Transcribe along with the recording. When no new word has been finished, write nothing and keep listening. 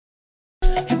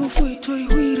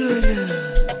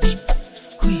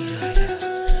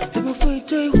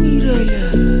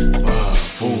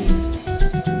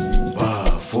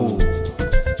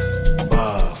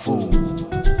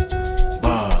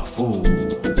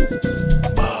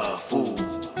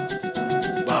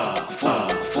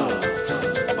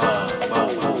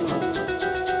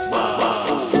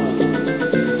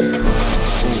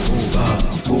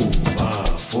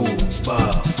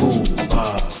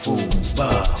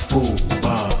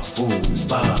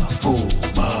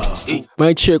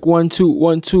Mic check 1 2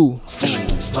 1 2.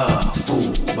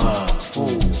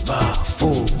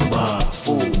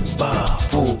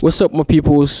 What's up, my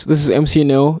peoples? This is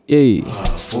MCNL. Yay!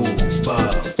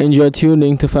 And you're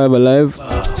tuning to Five Alive.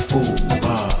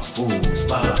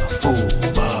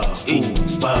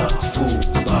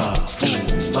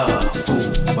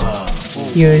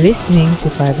 You're listening to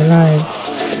Five Alive.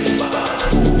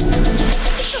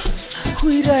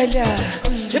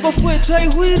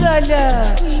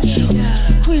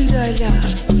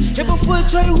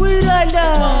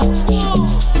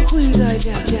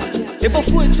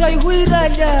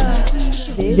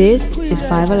 This is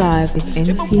Five Alive with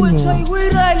MC Neil.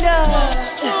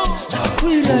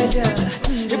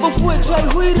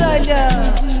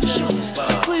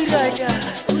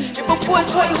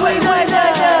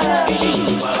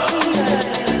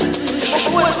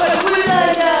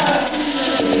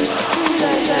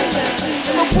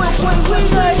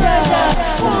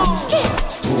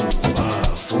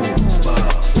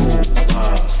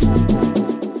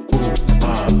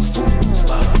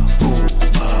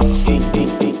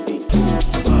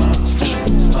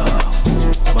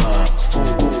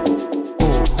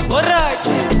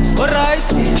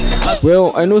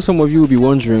 Well, I know some of you will be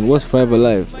wondering, what's Five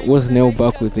Alive? What's Nell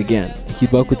back with again? He's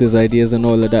back with his ideas and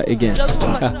all of that again.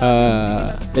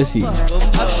 Let's see.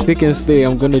 Stick and stay,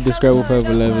 I'm gonna describe what Five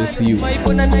Alive is to you.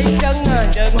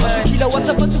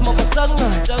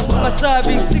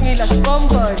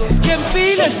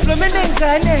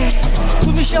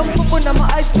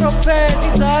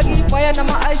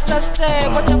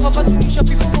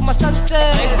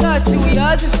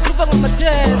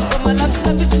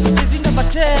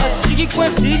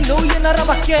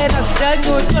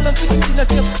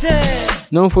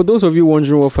 Now, for those of you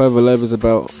wondering what Five Alive is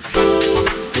about,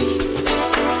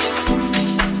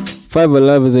 Five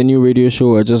Alive is a new radio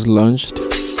show I just launched.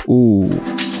 Ooh,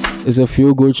 it's a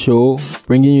feel-good show,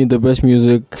 bringing you the best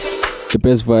music, the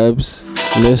best vibes,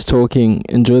 less talking.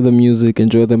 Enjoy the music,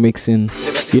 enjoy the mixing.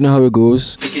 You know how it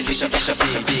goes.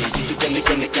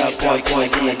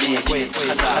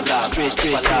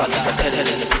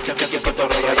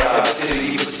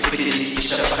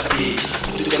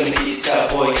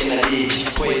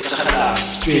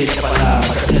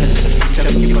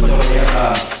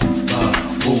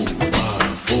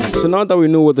 So now that we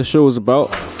know what the show is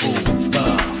about,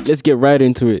 let's get right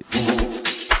into it.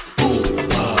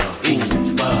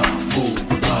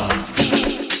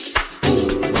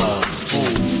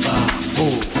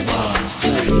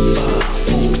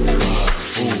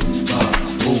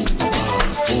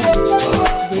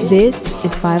 This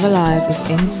is Five Alive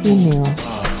with MC Neil.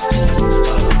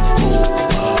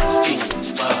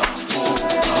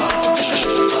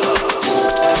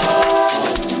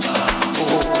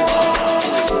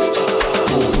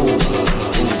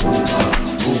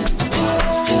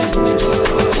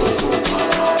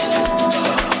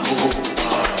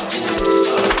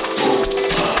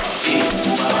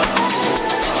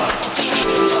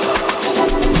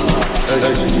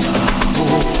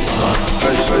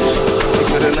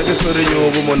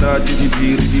 Monati di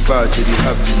biri di pace di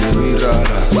happy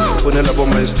mirala Pone la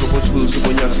bomba maestro po tools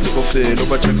po nyaks po felo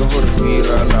ba cheka hore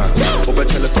mirala o ba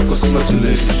chela toko sima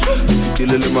tule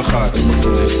fitile le magata mo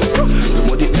tule le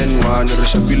modi N1 re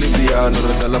shapile piano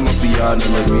re dala ma piano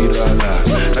na mirala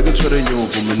la ke tshwere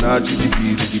nyoko monati di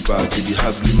biri di pace di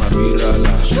happy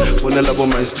mirala pone la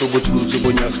bomba maestro po tools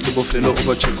po nyaks po felo o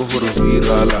ba cheka hore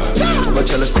mirala o ba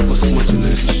chela toko sima tule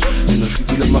le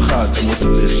fitile magata mo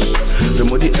tule le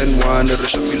modi N1 re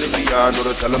shapile piano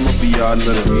re dala ma piano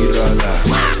na mirala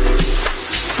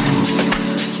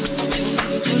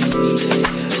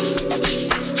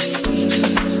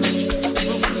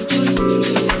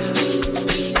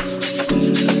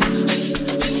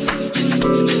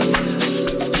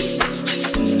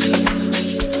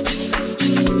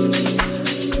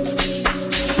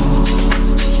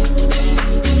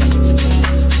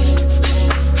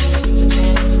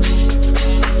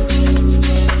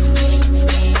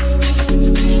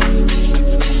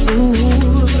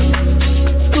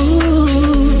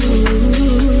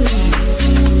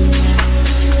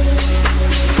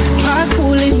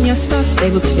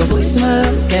Baby, put your voice in my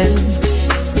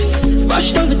again.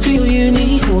 Rushed over to your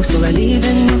uni hall, so we're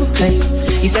leaving your place.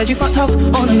 You said you fucked up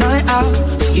on a night out.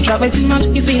 You drank way too much,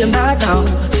 you're feeling bad now.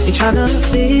 You're trying to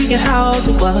figure how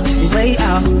to work your way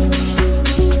out.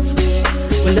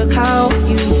 Well, look how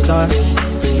you've done.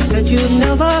 You said you'd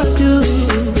never do.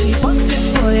 You fucked it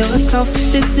for yourself.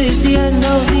 This is the end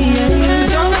of the end. So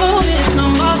don't call this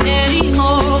number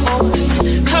anymore,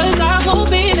 'cause I won't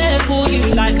be there for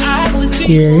you like I was before.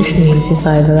 You're listening to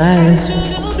Five Alive.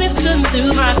 Listen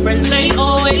to my friends, they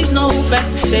always know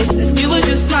best. They said you were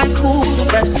just like all the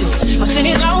rest, so I'll sing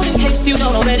it loud in case you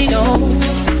don't already know.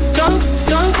 Don't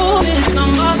call this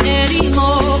number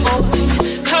anymore,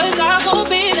 'cause I won't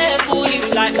be there for you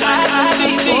like I was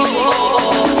before.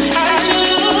 I should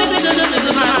listen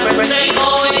to my friends, they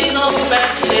always know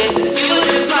best. They said you were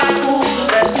just like all the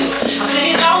rest, so I'll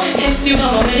sing it loud in case you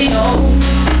don't already know.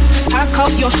 Pack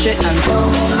up your shit and go.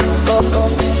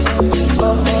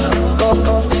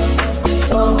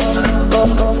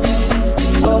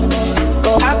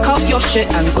 Pack up your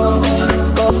shit and go.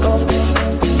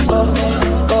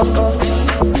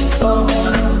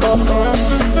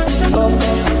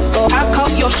 Pack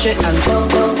up your shit and go.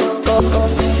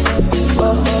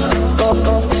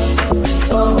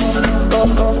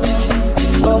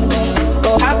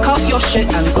 Pack up your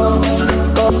shit and go.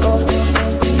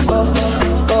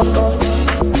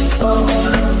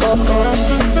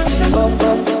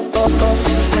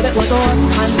 Said it was a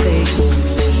one-time thing.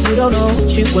 You don't know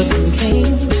what you were thinking,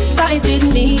 that it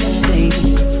didn't mean anything.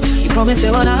 You promised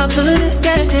it would happen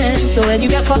again. So when you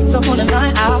get fucked up on a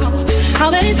night out, how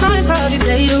many times have you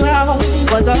played around?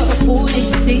 Was I a fool? Did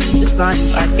you see the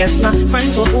signs? I guess my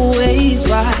friends were always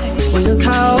right. Well, look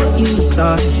how you've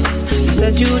done. You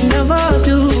said you'd never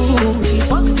do. You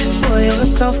fucked it for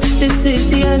yourself. This is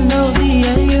the end of the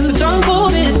end. So don't call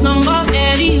this number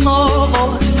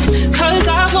anymore, 'cause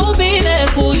I won't be there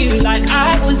for you like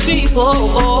I was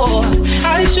before.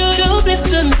 I should have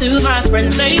listened to my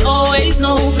friends, they always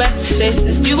know best. They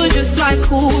said you were just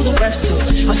like all the rest, so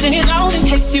I'll sing it loud in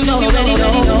case you don't already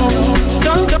know.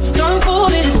 Don't call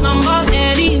this number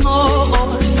anymore,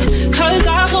 'cause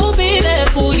I won't be there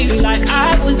for you like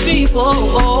I was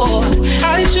before.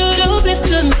 I should have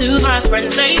listened to my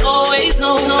friends, they always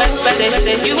know best. They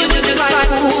said you were just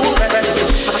like all the rest, so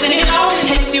I'll sing it loud in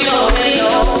case you don't already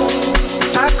know.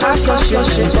 Pack your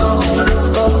shit, go.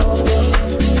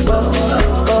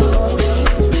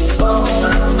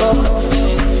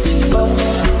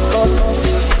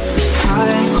 I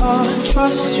can't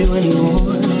trust you anymore.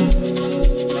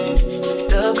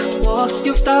 Look what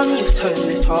you've done, you've turned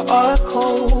this heart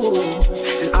cold.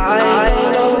 And I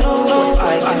don't know if I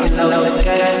can love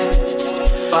again,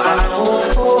 but I know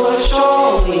for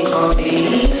sure we can't be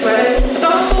friends.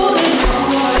 Don't call me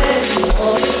someone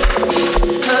anymore,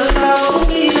 'cause I won't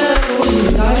be there for you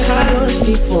like I was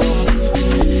before.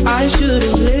 I should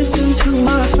have listened to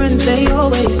my friends, they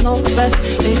always know best.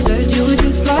 They said you were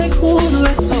just like all the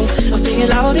rest, so I'll sing it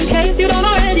loud in case you don't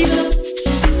already know.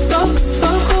 Don't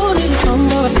call it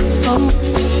someone, don't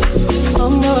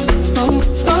call it someone,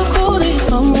 don't call it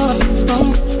someone,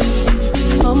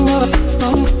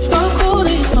 don't call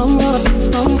it someone,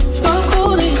 don't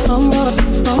call it someone,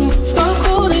 don't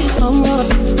call it someone.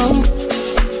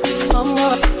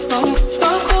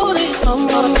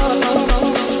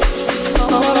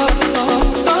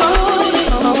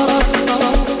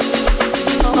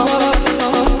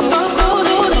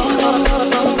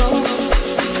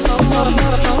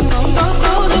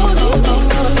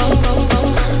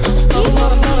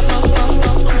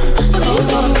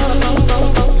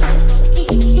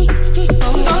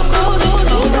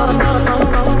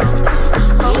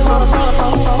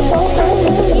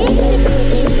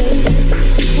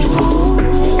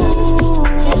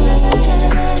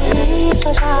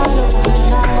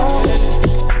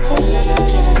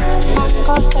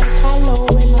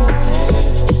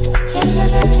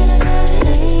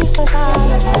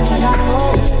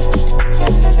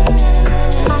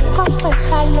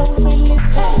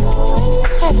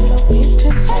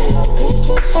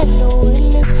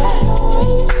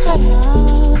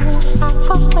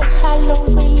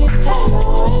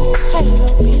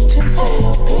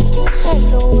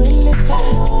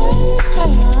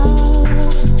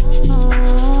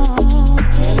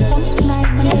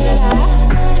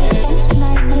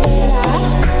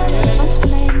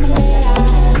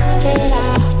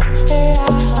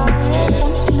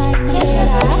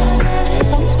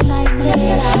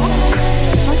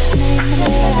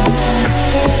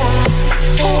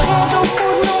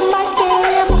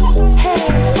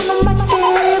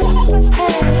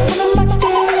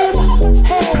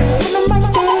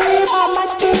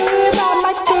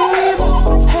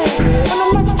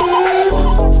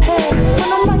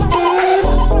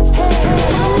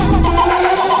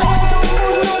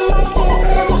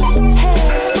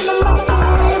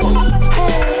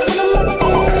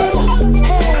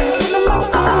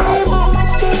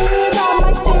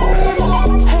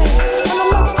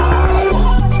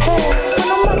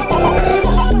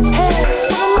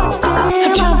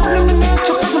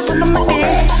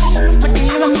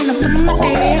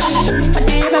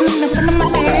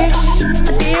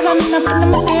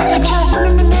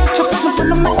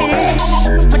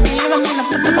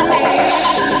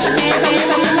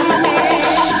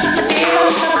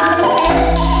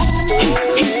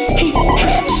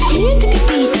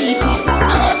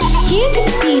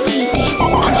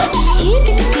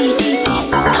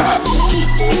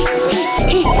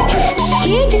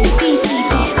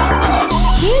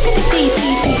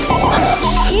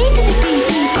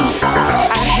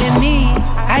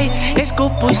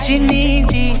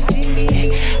 Pushinizi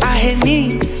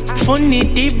aheni funi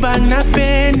dibana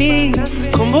peni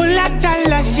kumbula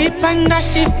tala sipanda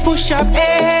sipusha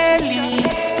peli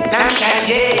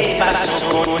nakaje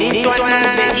pasoni twana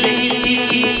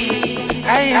sei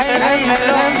ay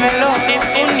hello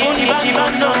difuni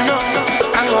dibano no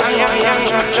ango yang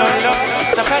chocho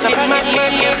sapadi mali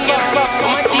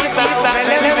mati pa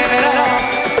hello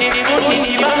difuni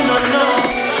dibano no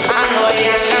ango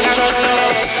yang chocho.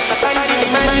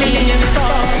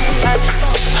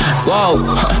 Wow,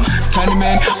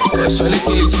 Candyman, ukwaswale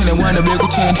kili tene wana begu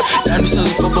tene Nanu sazo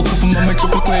papa kufu mama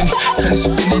chupa kweni Kani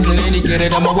suki ninja leni, get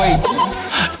it out my way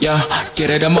Yeah, get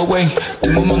it out my way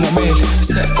Timu mga mail,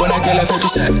 set kona gela fetu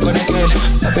set kona gela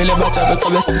Mapele batabe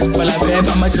kobe sit pala bem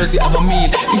Ama jozi ava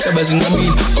meal, incha bazinga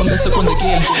meal Konga sekonde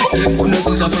gela, kuno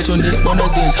zinja fetu ni bono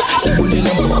zinja Ibuli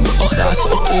lambo, okhasa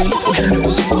okil Uhene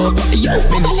uzu popa, yo,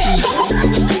 meni cheese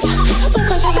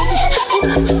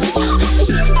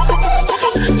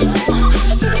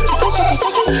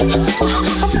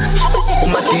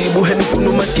Umadibu henifuna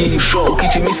umadisho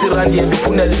ukichimisa irandi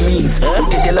yendifuna limit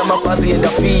udedela amabhazi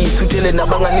yendafit utshele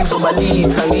nabangani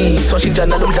kuzobalitha ngithi washintsha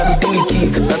nalo mdlalo udinga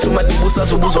ikithi nathi umadibu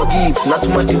usazobuzwa kithi nathi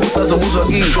umadibu usazobuzwa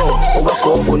kithi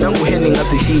okagogo nanguheni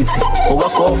ngathi hithi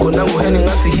okagogo nanguheni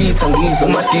ngathi hithi angizwa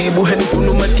umadibu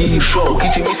henifuna umadisho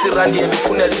ukichimisa irandi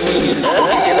yendifuna limit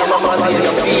udedela amabhazi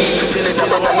yendafit utshele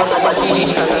nabangani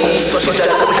kuzobalitha ngithi washintsha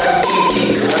nalo mdlalo udinga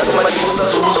ikithi nathi umadibu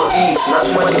usazobuzwa kithi nathi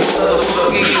umadibu usazobuzwa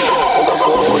kithi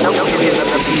okagogo nanguheni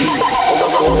ngathi hithi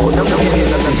okagogo nanguheni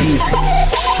ngathi hithi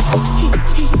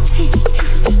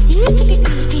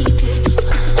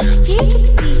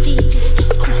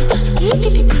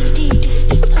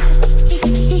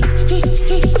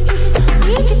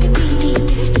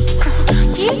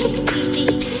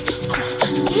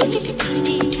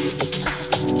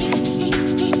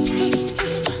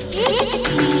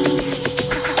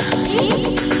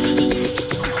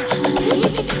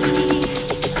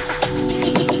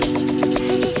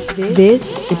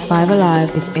This is Five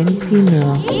Alive with MC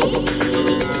Moore.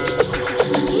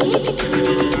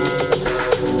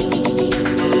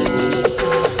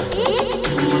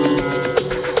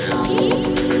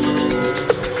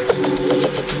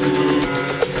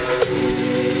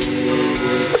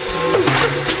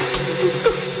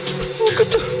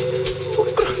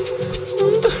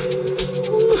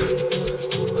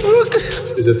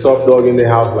 There's a top dog in the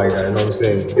house like that, you know what I'm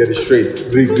saying? Get it straight.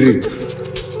 Grip.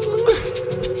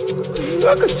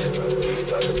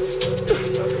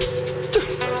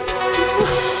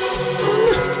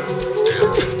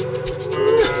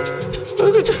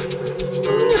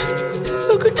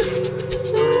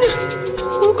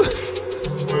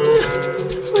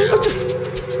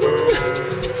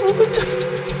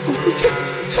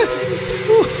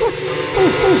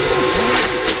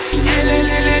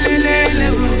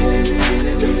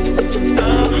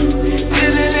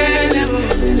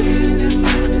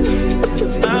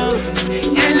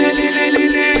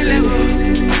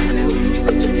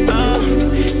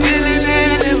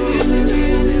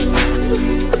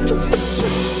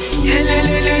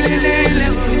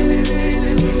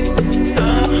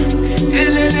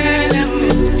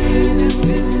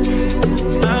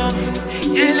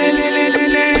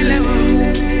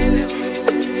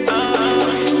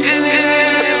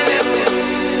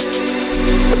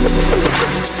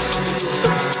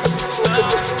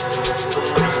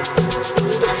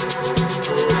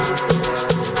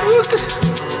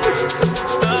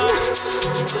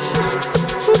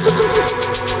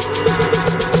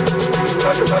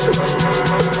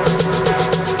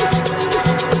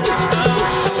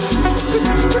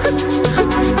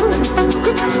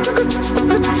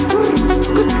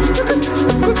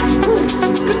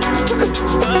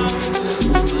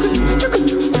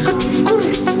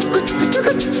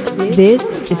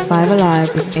 This is Five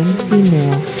Alive with MC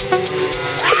Moore.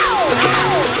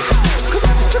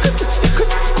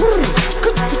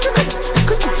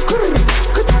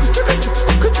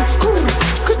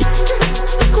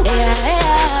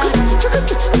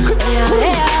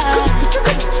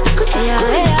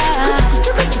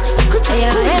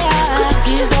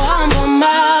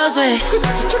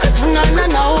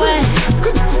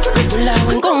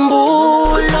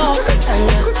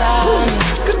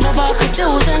 Nova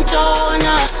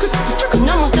ntshona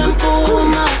Nami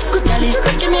usempuma Dali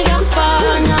kimi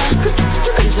ngiyafana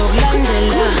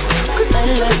Ngizokulandela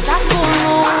Cela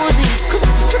sakumuzi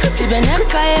Sibe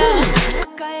nekhaya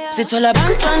Sithola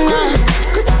abantwana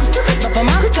Sibapha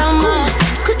amagama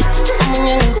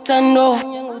Omunye nguthando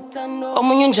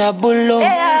Omunye njabulo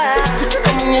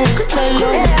Omunye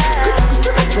ngusicelo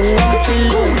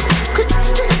Ngempilo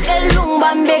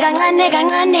Elungibambe kancane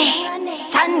kancane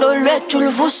Thando lwethu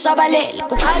luvusa balele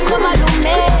Kukhala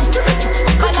malume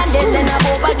Balandele nabo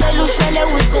bacela ushwele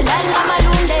uselala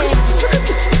malunde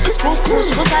Isigubhu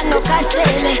sivusa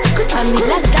nokhathele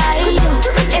Phambili asikayido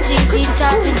Ethi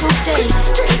isithathi tukuthele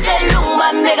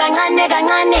Elungibambe kancane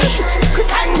kancane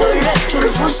Thando lwethu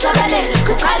luvusa balele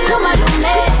Kukhala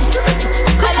malume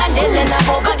Balandele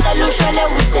nabo bacela ushwele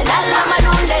uselala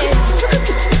malunde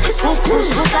Isigubhu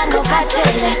sivusa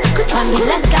nokhathele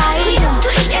Phambili asikayido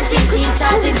Ethi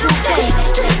isithathi tukuthele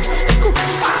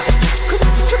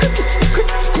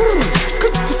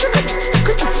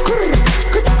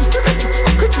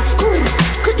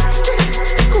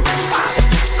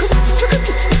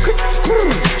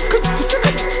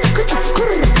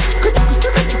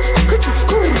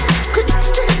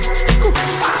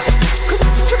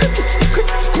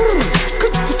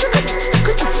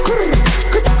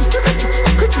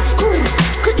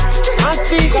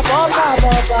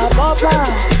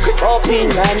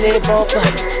Opingane bopa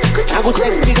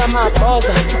Nakusekufika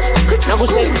mabhoza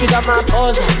Nakusekufika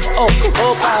mabhoza Oh,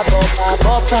 bopa, bopa,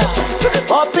 bopa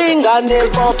Opingane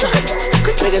bopa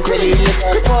Sibekezelile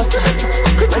zoposta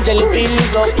Manje limpili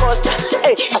zoposta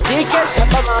Hey, asike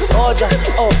tapa mabhoza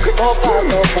Oh, bopa,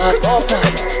 bopa, bopa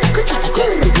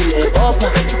Asesibile bopa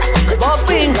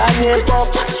Opingane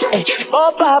bopa Hey,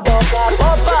 bopa, bopa,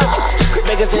 bopa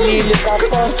Sibekezelile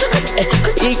zoposta Hey,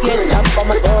 asike tapa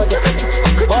mabhoza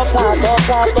Bopa,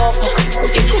 bopa, bopa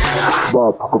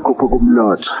Bob, kukhupha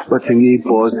kumnotho bathi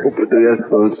ngiyibhozi ubhudo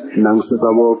yesibhozi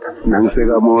nangiseka bopa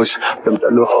nangiseka mosha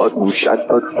lomntana hot umshot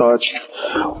hot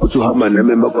uthi uhamba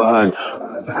nami emakwahanda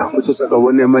uthi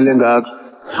usakabona imali engaka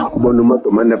ubona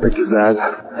umadumane aphekizaka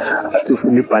athi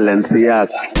ufuna ibalance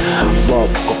yakhe Bob,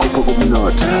 kukhupha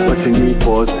kumnotho bathi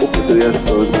ngiyibhozi ubhudo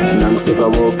yesibhozi nangiseka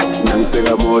bopa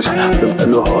nangiseka mosha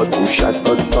lomntana hot umshot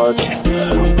hot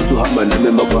uthi uhamba nami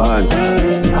emakwahanda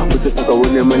uthi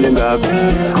usakabona imali engaka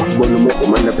ubona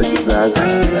umadumane aphekizaka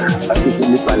athi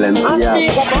ufuna ibalance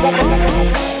yakhe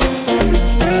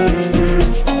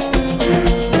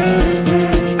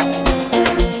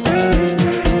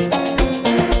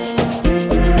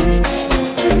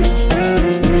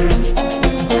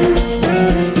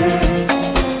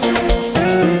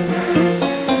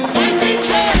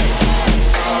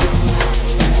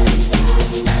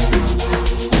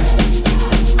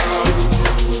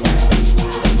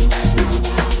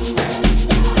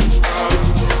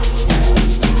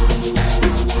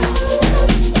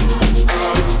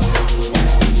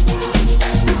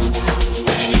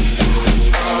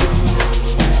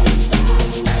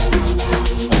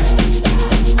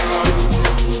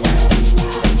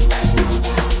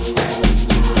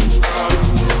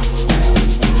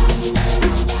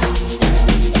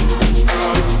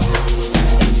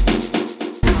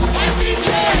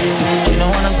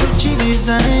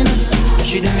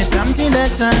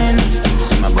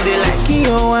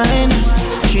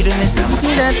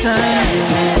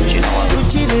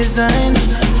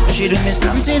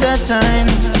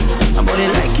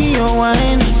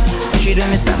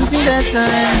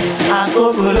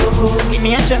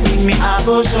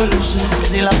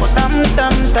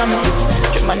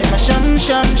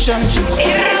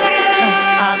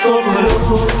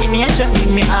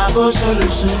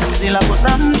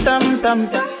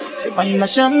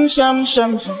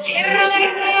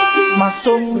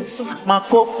Masopo,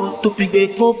 macopo, tupige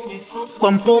copo,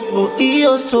 com popo e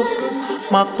eu sou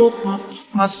macopo,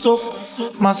 masopo,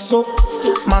 masopo,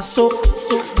 masopo,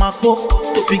 macopo,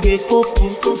 tupige copo,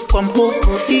 com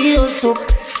popo e eu sou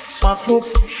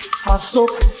macopo,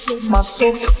 masopo,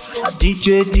 masopo. A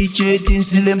DJ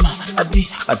Dinsilema, a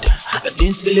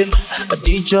Dinsilema, a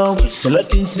DJ Whistle, a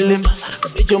Dinsilema, a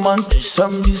DJ Monte,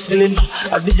 some Dinsilema,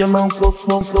 a DJ Man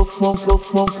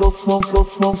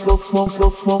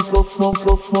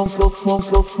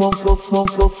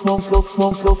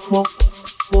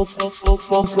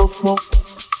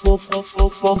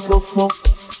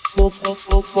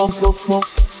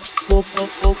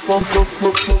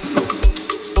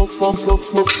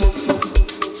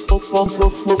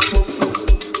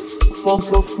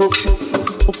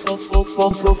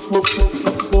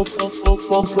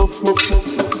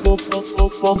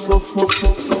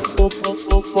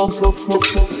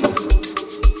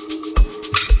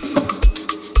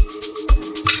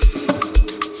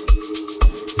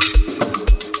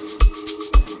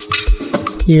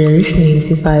You're listening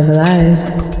to Five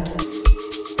Alive.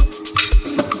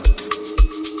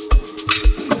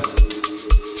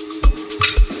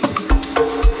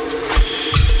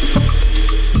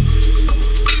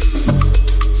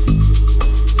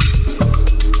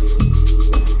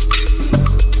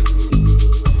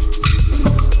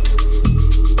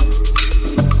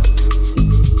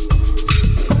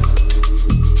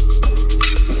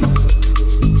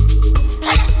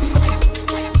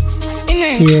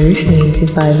 You're listening to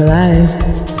Five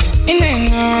Alive.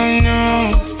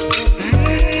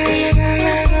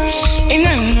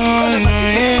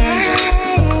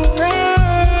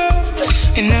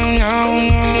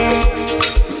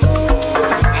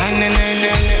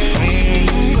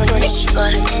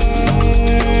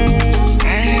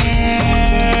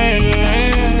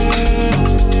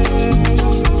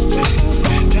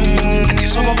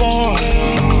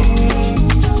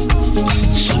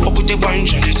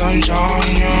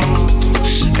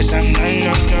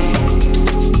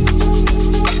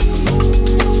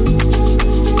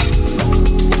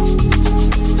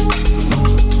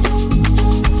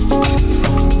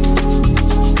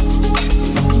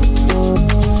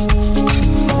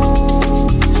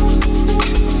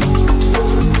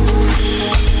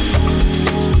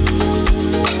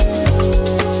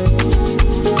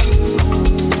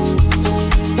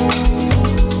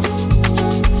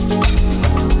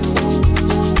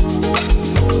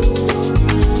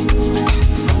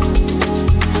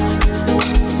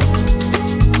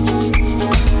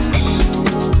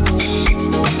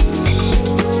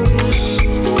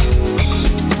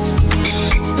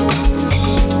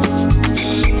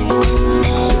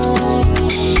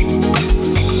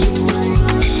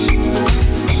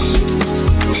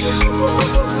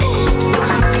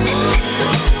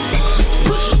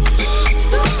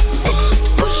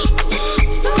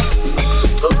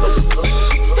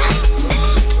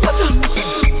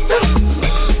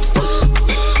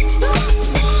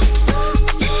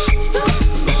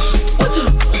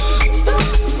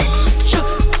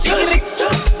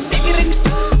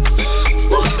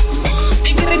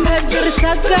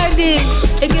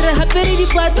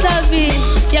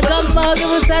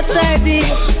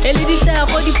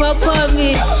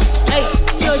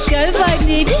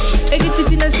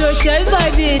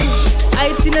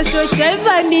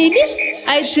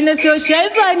 Tina so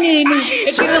chaiva nini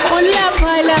ekile khola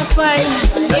phala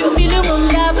phala impilo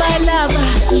ngumlaba laba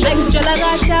ayithola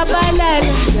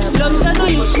kashabalala lo mntwana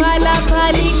uyiphala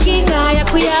phala inkinga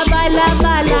yakho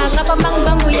yabalabala ngaba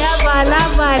mangibangu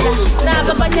yabalabala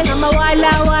naba bathe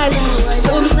ngamawala wala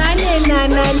umncane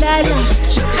nanalala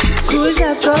kuza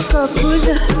koko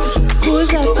kuza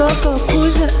kuza koko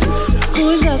kuza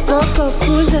kuza koko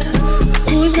kuza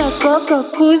kuza koko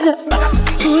kuza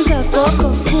kuza koko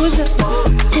kuza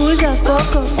kuza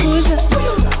koko kuza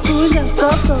kuza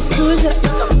koko kuza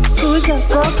kuza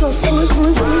koko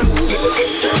kuza.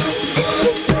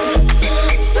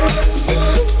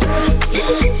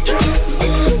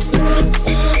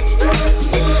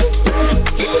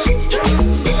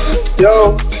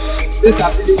 Yo, this is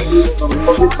Ability from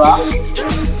Public Bar.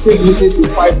 Please listen to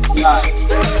 5 Alive.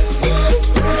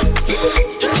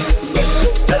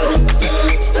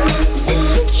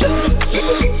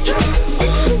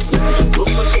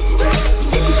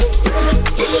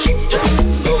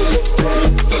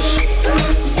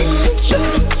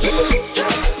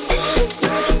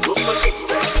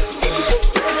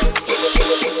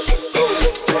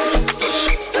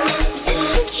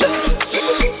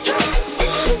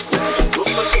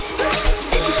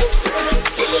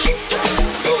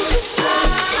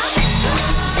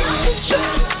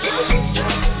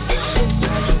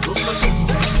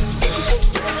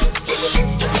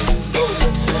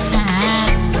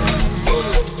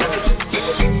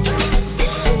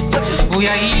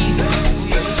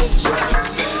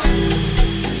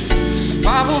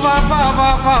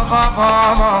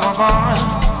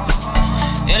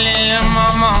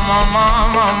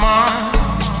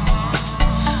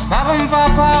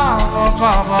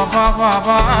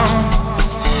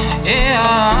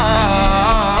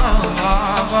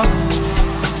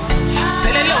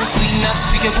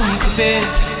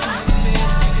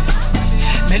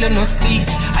 No sleeves,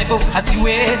 I both as you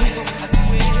wear.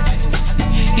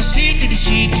 The shit,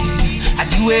 I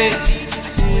do it.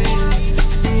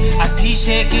 I see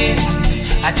shaking,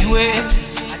 I do it.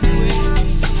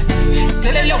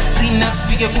 Sell a lot of cleaners,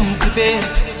 figure boom prepare.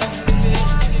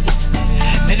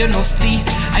 No sleeves,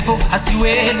 I both as you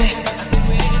wear.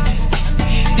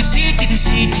 The shit,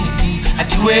 I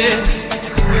do it.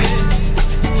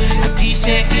 I see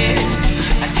shaking,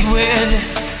 I do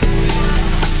it.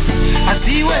 I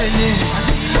see where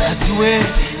I see where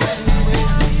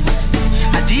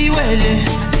I adiwele,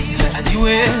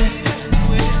 adiwele,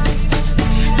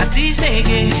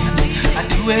 asisheke,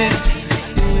 adiwele,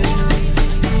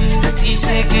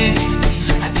 asisheke,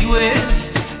 adiwele,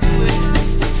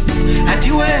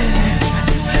 adiwele,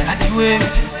 adiwele,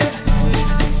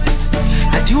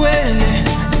 adiwele,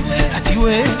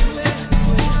 adiwele,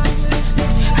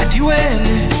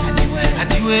 adiwele,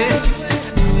 adiwele,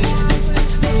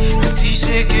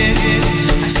 asisheke,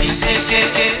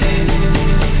 asisheke.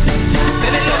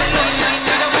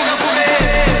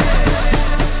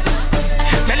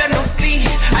 Bella no sleep,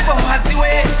 I go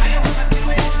haziwe.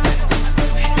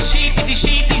 The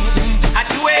sheety, I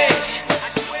do it.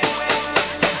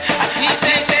 I see,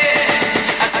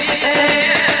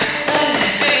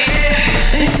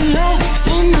 It's love,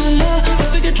 for my love. I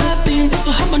figured I'd be not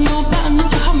to have no band, not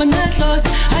to have my net loss.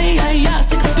 Ay,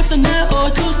 se kapita ne o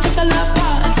tu tita la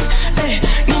paz.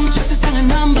 Nam trust is a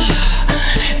number.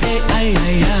 Ay,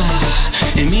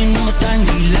 e mi no stand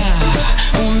la.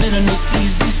 Mera no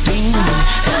sleazy skin.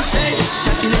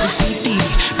 Shaki le city.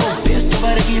 Go best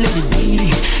over the lady baby.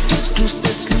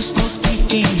 Exclusive, loose no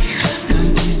speaking.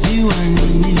 Can't easy one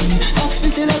me. I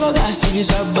feel the love that she is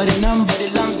up, but the number the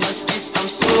lambs just kiss I'm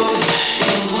sorry.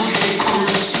 And what's the cool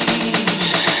sweet?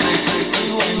 Easy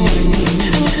one me.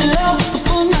 And with love,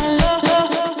 before my love,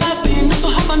 I've been to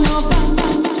have a no band.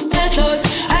 Let us,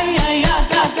 ay,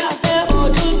 stop. Oh,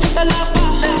 to the love.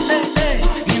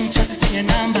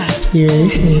 You're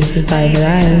listening to Five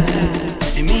Alive.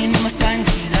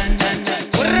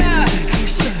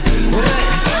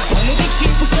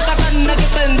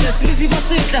 Sisi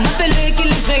basitla hapeleke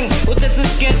liveng o tetse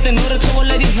skete no re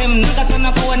tlobola di hem nka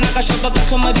tsana ko wena ka shota ka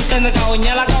tlhoma ditene ka o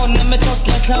nyala ka ona metos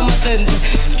la tlha matende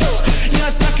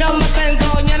ya sa tlha matende ka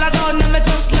o nyala ka ona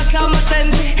metos la tlha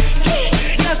matende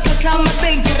ya sa tlha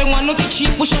matende re ngwana ke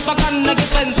chipo shota ka nna ke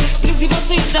pente sisi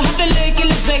basitla hapeleke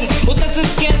liveng o tetse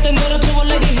skete no re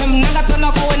tlobola di hem nka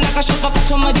tsana ko wena ka shota ka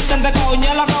tlhoma ditene ka o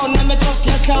nyala ka ona metos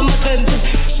la tlha matende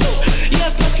ya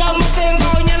sa tlha matende ka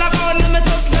o nyala ka ona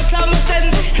metos la tlha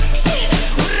matende.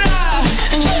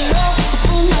 And your love,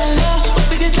 for my love, I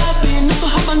figured I'd be not to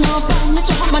have no band, not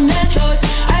to have my net loss.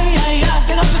 Ay,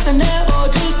 say I put a net or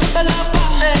do to the love.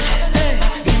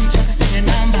 You just say a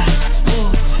number.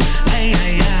 Oh, ay,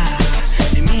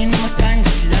 you mean must stand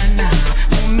Lana,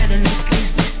 no matter no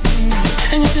sleazy skin.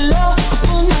 And your love,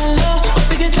 for my love, I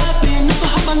figured I'd be not to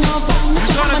have no band, not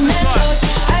to have my net loss.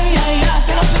 Ay,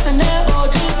 say I put a net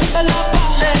or do to the love.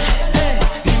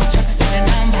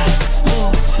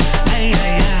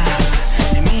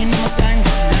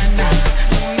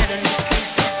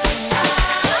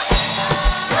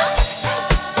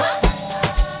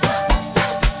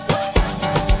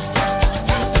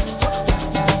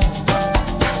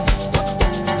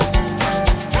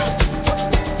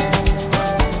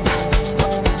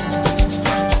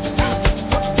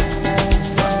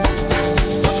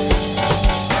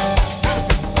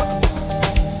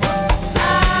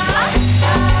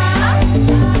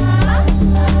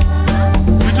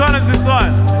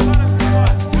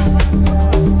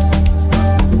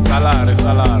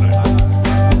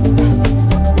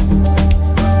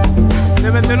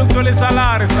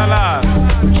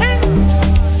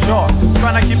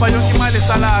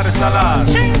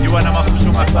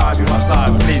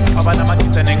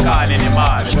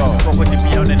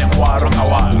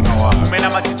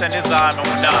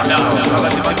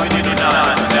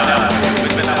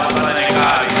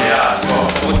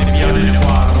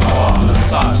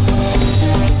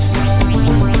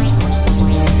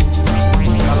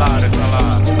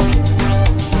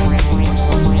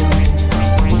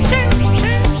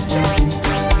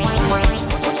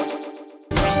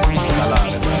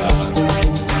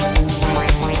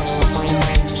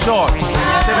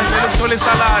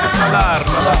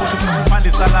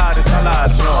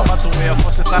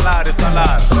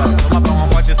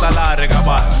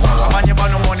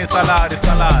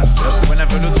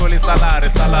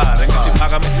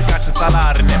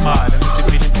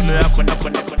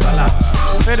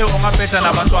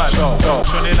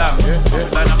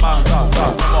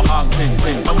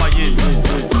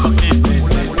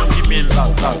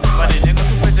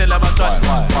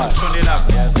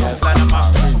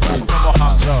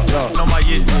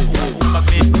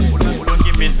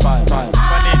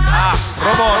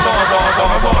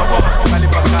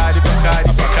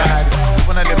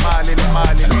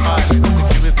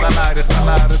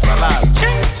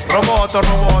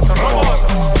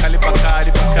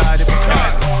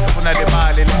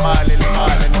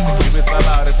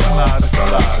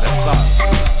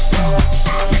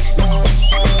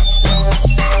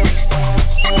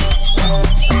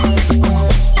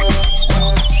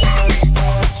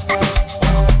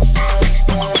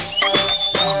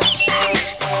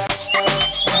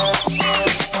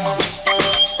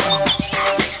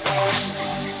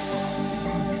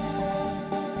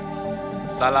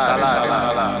 Salary.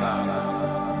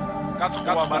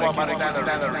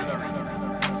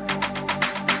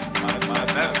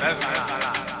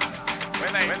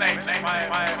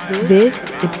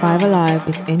 This is Five Alive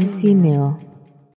with MC Neil.